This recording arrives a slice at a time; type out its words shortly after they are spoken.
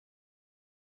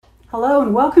Hello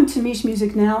and welcome to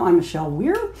MichMusic Now. I'm Michele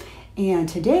Weir, and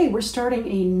today we're starting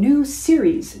a new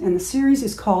series, and the series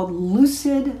is called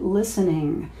Lucid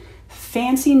Listening.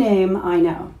 Fancy name, I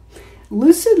know.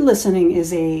 Lucid listening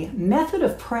is a method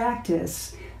of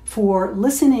practice for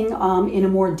listening in a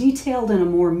more detailed and a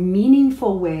more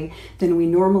meaningful way than we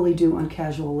normally do on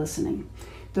casual listening.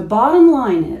 The bottom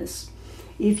line is,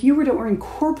 if you were to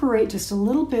incorporate just a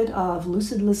little bit of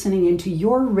lucid listening into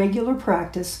your regular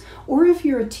practice, or if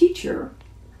you're a teacher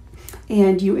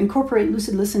and you incorporate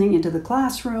lucid listening into the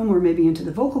classroom or maybe into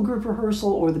the vocal group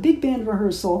rehearsal or the big band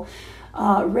rehearsal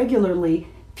regularly,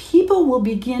 people will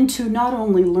begin to not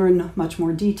only learn much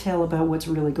more detail about what's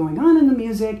really going on in the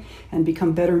music and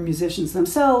become better musicians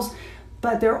themselves,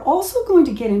 but they're also going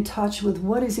to get in touch with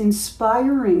what is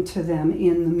inspiring to them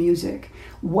in the music,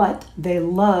 what they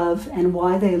love and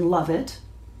why they love it,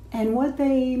 and what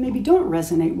they maybe don't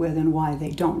resonate with and why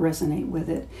they don't resonate with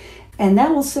it. And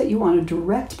that will set you on a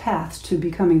direct path to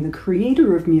becoming the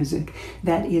creator of music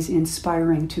that is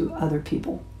inspiring to other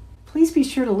people. Please be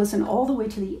sure to listen all the way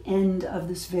to the end of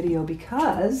this video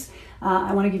because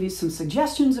I want to give you some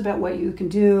suggestions about what you can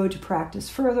do to practice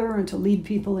further and to lead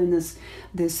people in this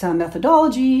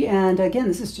methodology. And again,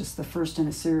 this is just the first in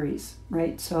a series,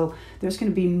 right? So there's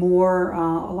going to be a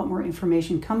lot more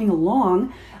information coming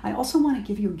along. I also want to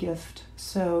give you a gift.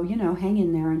 So, hang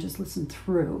in there and just listen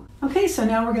through. Okay, so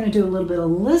now we're going to do a little bit of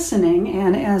listening.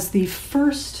 And as the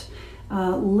first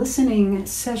listening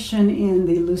session in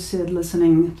the Lucid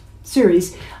Listening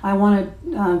series, I want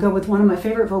to go with one of my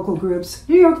favorite vocal groups,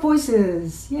 New York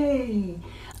Voices. Yay!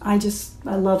 I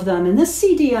love them. And this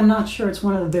CD, I'm not sure it's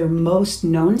one of their most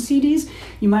known CDs.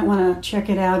 You might want to check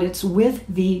it out. It's with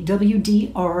the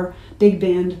WDR Big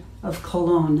Band of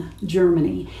Cologne,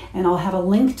 Germany. And I'll have a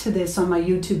link to this on my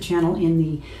YouTube channel in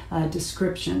the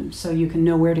description so you can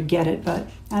know where to get it. But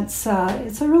it's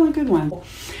a really good one.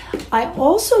 I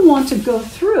also want to go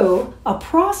through a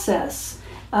process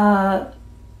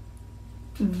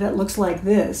that looks like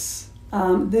this.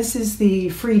 This is the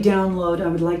free download I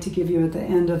would like to give you at the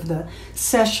end of the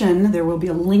session. There will be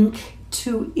a link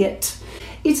to it.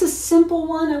 It's a simple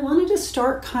one. I wanted to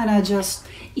start kind of just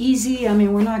easy. I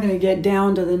mean, we're not going to get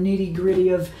down to the nitty-gritty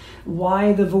of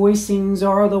why the voicings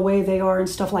are the way they are and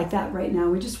stuff like that right now.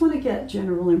 We just want to get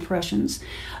general impressions.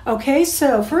 Okay,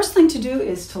 so first thing to do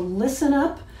is to listen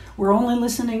up. We're only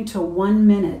listening to 1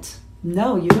 minute.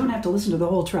 No, you don't have to listen to the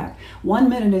whole track. 1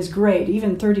 minute is great.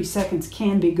 Even 30 seconds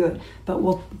can be good, but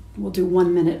we'll do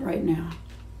 1 minute right now.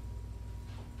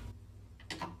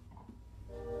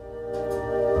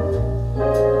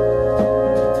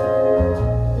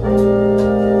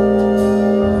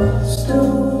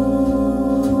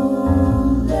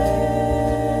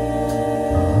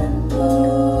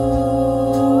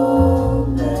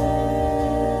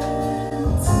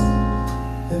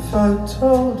 If I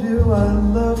told you I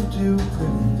loved you,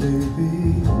 pretty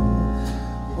baby,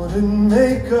 would it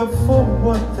make up for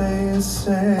what they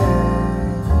say?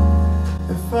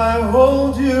 If I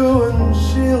hold you and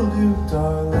shield you,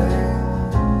 darling,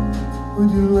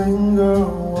 would you linger a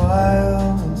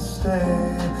while and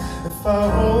stay? If I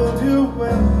hold you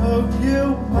and hug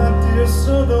you, my dear,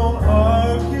 so don't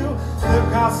argue. The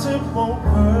gossip won't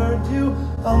hurt you.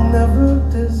 I'll never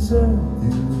desert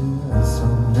you. And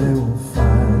someday we'll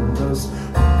find us.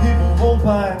 People won't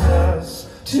bind us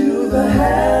to the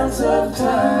hands of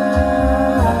time.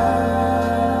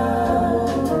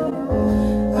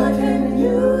 I can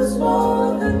use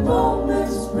more than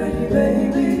moments, pretty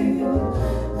baby,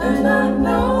 and I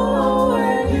know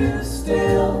where you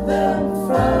steal them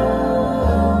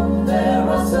from. There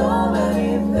are so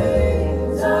many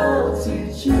things I'll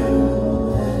teach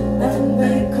you, and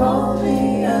they call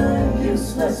me a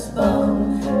useless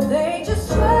bum. They just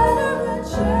chatter and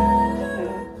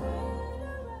chatter.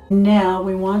 Now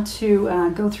we want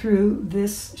to go through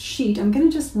this sheet. I'm going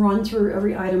to just run through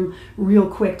every item real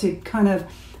quick to kind of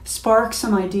spark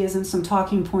some ideas and some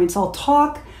talking points. I'll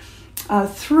talk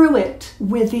through it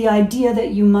with the idea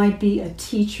that you might be a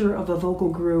teacher of a vocal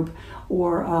group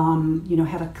or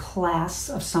have a class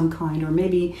of some kind, or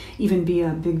maybe even be a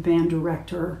big band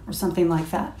director or something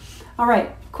like that. All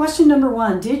right, question number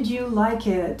 1, did you like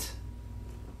it?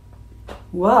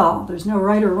 Well, there's no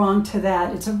right or wrong to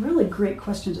that. It's a really great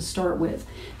question to start with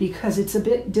because it's a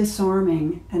bit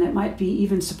disarming, and it might be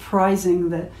even surprising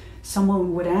that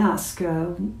someone would ask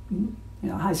a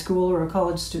high school or a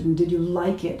college student, did you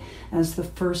like it, as the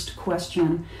first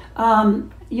question.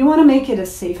 You want to make it a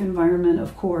safe environment,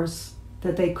 of course,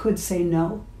 that they could say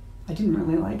no, I didn't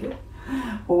really like it,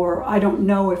 or I don't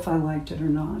know if I liked it or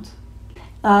not.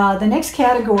 The next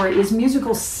category is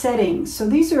musical settings. So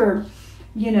these are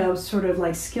sort of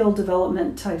like skill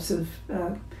development types of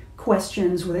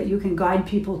questions that you can guide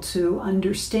people to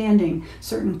understanding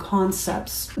certain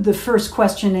concepts. The first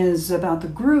question is about the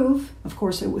groove. Of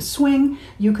course, it was swing.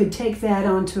 You could take that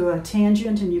onto a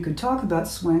tangent and you could talk about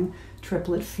swing,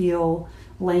 triplet feel,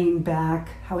 laying back,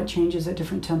 how it changes at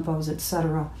different tempos,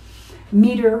 etc.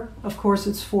 Meter, of course,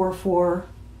 it's 4/4,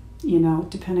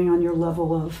 depending on your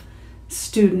level of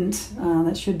student.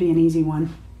 That should be an easy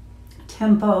one.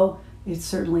 Tempo, it's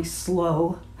certainly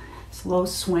slow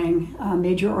swing.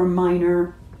 Major or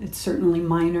minor, it's certainly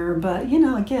minor, but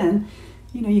again,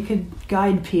 you could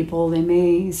guide people.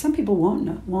 Some people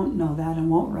won't know that and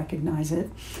won't recognize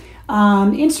it.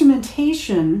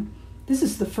 Instrumentation, this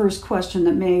is the first question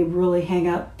that may really hang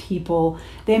up people.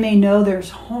 They may know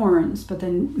there's horns, but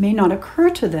then may not occur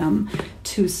to them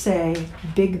to say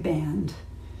big band.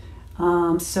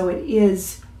 So it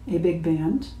is a big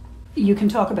band. You can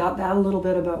talk about that a little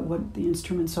bit, about what the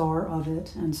instruments are of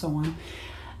it and so on.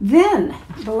 Then,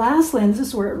 the lastly, and this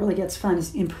is where it really gets fun,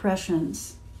 is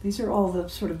impressions. These are all the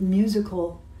sort of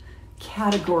musical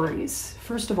categories.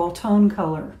 First of all, tone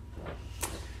color.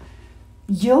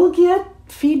 You'll get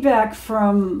feedback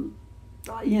from,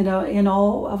 in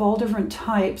all different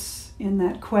types in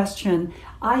that question.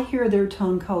 I hear their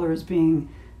tone color as being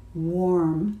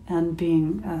warm and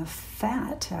being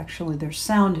fat, actually. Their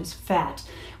sound is fat.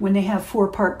 When they have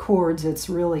 4-part chords, it's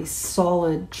really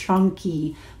solid,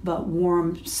 chunky, but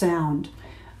warm sound.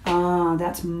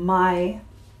 That's my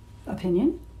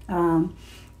opinion. And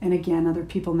again, other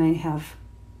people may have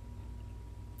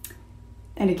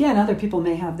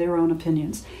their own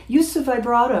opinions. Use of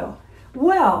vibrato.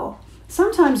 Well,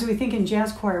 sometimes we think in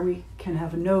jazz choir we can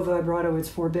have no vibrato, it's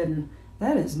forbidden.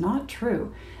 That is not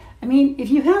true. I mean, if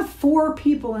you have 4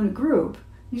 people in a group,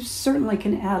 you certainly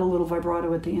can add a little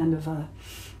vibrato at the end of a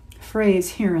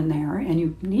phrase here and there, and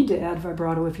you need to add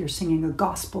vibrato if you're singing a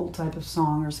gospel type of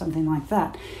song or something like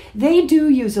that. They do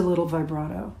use a little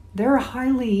vibrato. They're a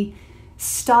highly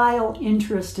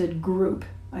style-interested group,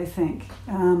 I think,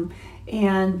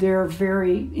 and they're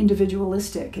very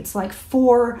individualistic. It's like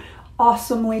 4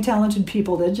 awesomely talented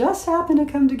people that just happen to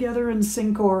come together and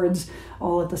sing chords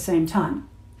all at the same time.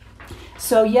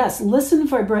 So yes, listen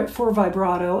for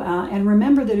vibrato, and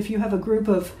remember that if you have a group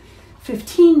of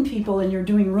 15 people and you're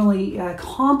doing really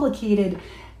complicated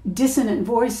dissonant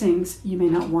voicings, you may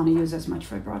not want to use as much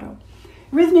vibrato.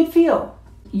 Rhythmic feel.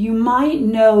 You might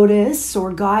notice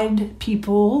or guide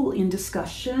people in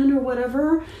discussion or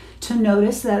whatever to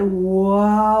notice that,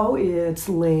 wow, it's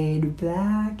laid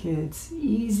back, it's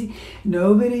easy,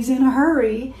 nobody's in a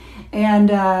hurry, and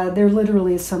there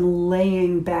literally is some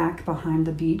laying back behind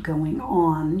the beat going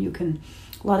on.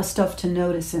 A lot of stuff to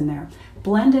notice in there.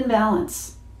 Blend and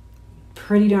balance.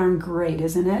 Pretty darn great,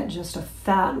 isn't it? Just a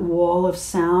fat wall of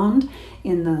sound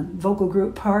in the vocal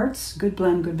group parts. Good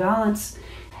blend, good balance.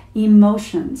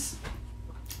 Emotions.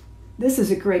 This is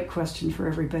a great question for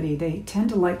everybody. They tend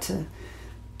to like to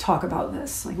talk about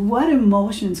this. Like, what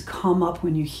emotions come up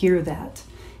when you hear that?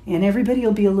 And everybody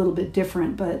will be a little bit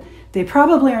different, but they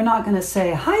probably are not going to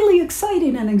say highly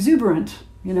excited and exuberant,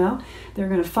 They're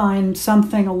going to find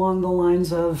something along the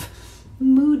lines of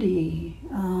moody,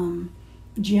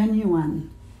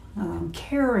 genuine,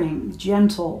 caring,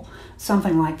 gentle,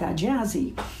 something like that,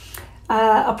 jazzy.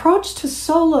 Approach to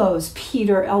solos,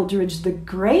 Peter Eldridge the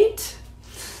Great.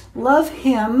 Love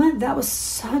him. That was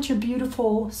such a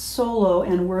beautiful solo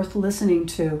and worth listening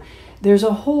to. There's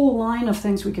a whole line of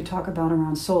things we could talk about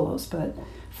around solos, but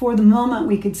for the moment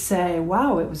we could say,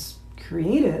 wow, it was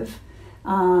creative.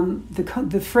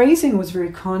 The phrasing was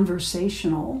very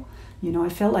conversational. I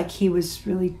felt like he was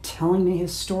really telling me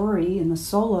his story in the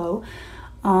solo.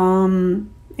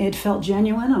 It felt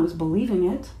genuine. I was believing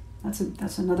it.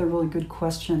 That's another really good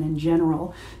question in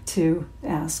general to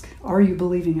ask. Are you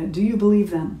believing it? Do you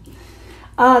believe them?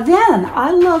 Then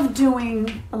I love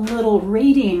doing a little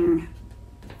rating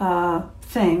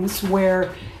things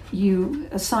where you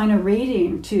assign a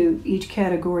rating to each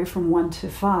category from 1 to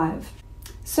 5.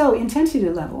 So intensity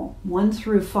level, 1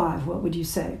 through 5, what would you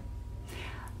say?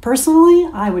 Personally,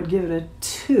 I would give it a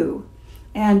 2.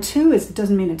 And 2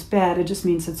 doesn't mean it's bad, it just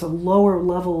means it's a lower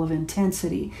level of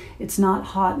intensity. It's not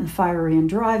hot and fiery and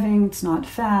driving, it's not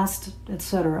fast,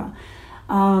 etc.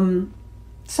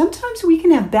 Sometimes we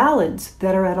can have ballads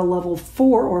that are at a level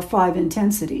 4 or 5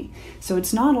 intensity. So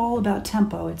it's not all about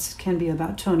tempo. It can be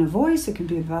about tone of voice, it can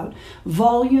be about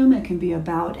volume, it can be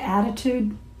about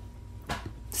attitude.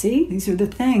 See, these are the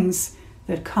things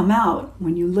that come out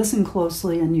when you listen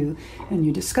closely and you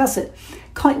discuss it.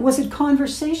 Was it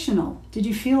conversational? Did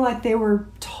you feel like they were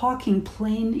talking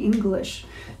plain English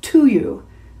to you?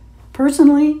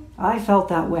 Personally, I felt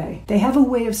that way. They have a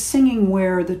way of singing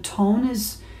where the tone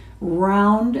is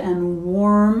round and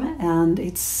warm, and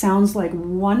it sounds like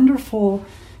wonderful,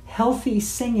 healthy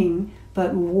singing,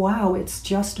 but wow, it's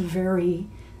just very,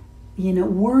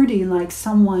 wordy, like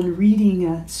someone reading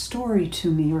a story to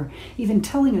me, or even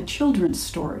telling a children's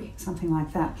story, something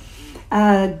like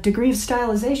that. Degree of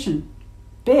stylization,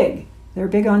 big. They're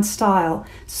big on style.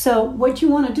 So what you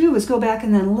want to do is go back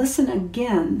and then listen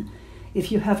again,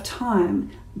 if you have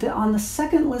time. On the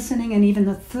second listening and even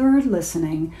the third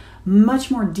listening, much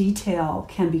more detail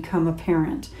can become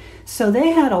apparent. So they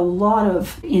had a lot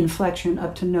of inflection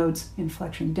up to notes,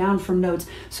 inflection down from notes,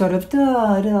 sort of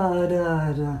da, da,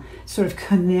 da, da, sort of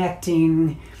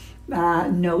connecting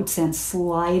notes and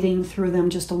sliding through them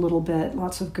just a little bit.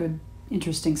 Lots of good,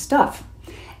 interesting stuff.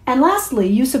 And lastly,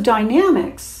 use of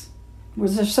dynamics.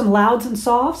 Was there some louds and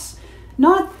softs?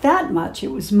 Not that much. It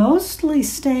was mostly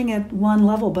staying at one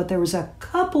level, but there was a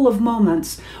couple of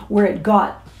moments where it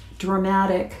got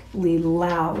dramatically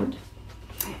loud.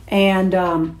 And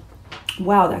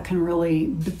wow, that can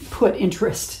really put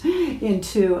interest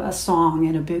into a song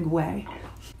in a big way.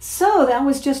 So that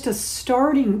was just a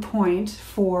starting point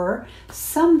for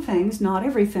some things, not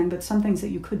everything, but some things that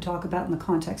you could talk about in the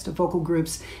context of vocal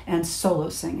groups and solo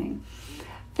singing.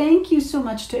 Thank you so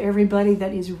much to everybody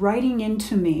that is writing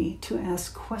into me to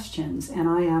ask questions, and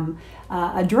I am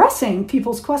addressing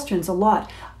people's questions a lot.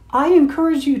 I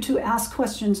encourage you to ask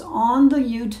questions on the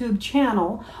YouTube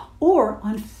channel or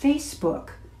on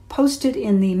Facebook. Post it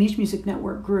in the MichMusic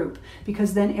Network group,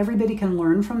 because then everybody can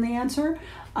learn from the answer.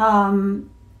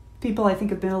 People, I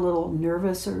think, have been a little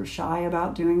nervous or shy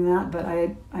about doing that, but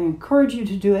I encourage you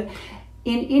to do it.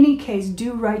 In any case,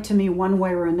 do write to me one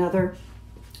way or another,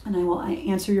 and I will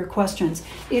answer your questions.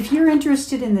 If you're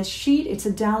interested in this sheet, it's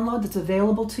a download that's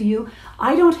available to you.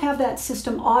 I don't have that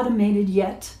system automated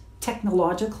yet,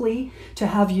 technologically, to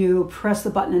have you press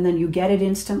the button and then you get it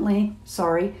instantly.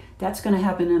 Sorry, that's going to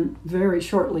happen very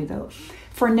shortly, though.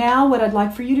 For now, what I'd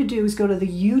like for you to do is go to the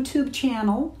YouTube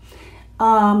channel,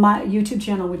 my YouTube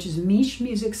channel, which is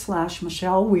MichMusic /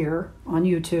 Michele Weir on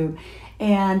YouTube,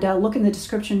 and look in the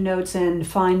description notes and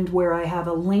find where I have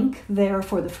a link there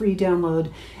for the free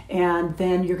download. And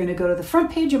then you're going to go to the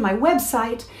front page of my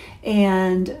website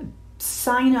and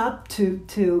sign up to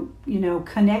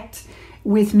connect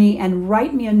with me and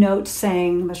write me a note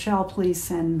saying, Michele, please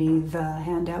send me the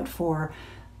handout for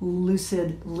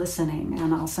Lucid Listening,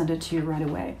 and I'll send it to you right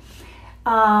away.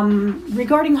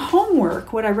 Regarding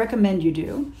homework, what I recommend you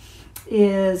do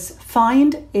is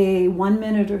find a 1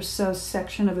 minute or so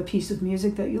section of a piece of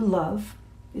music that you love.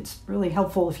 It's really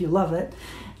helpful if you love it,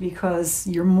 because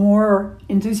you're more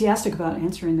enthusiastic about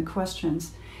answering the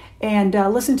questions. And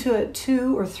listen to it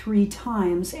 2 or 3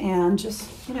 times and just,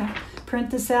 print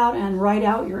this out and write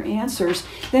out your answers.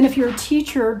 Then if you're a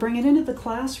teacher, bring it into the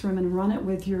classroom and run it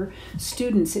with your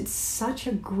students. It's such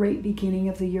a great beginning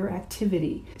of the year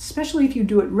activity, especially if you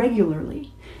do it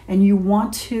regularly and you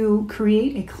want to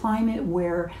create a climate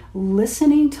where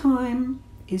listening time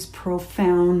is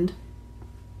profound,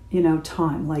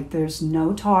 time. Like there's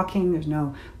no talking, there's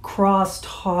no cross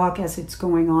talk as it's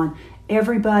going on.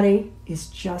 Everybody is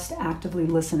just actively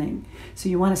listening. So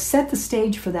you want to set the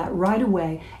stage for that right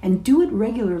away and do it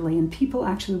regularly, and people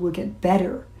actually will get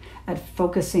better at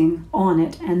focusing on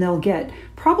it, and they'll get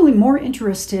probably more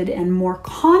interested and more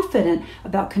confident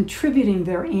about contributing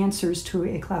their answers to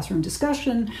a classroom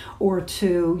discussion or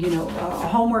to, a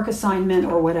homework assignment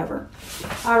or whatever.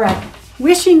 All right.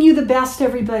 Wishing you the best,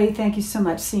 everybody. Thank you so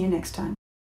much. See you next time.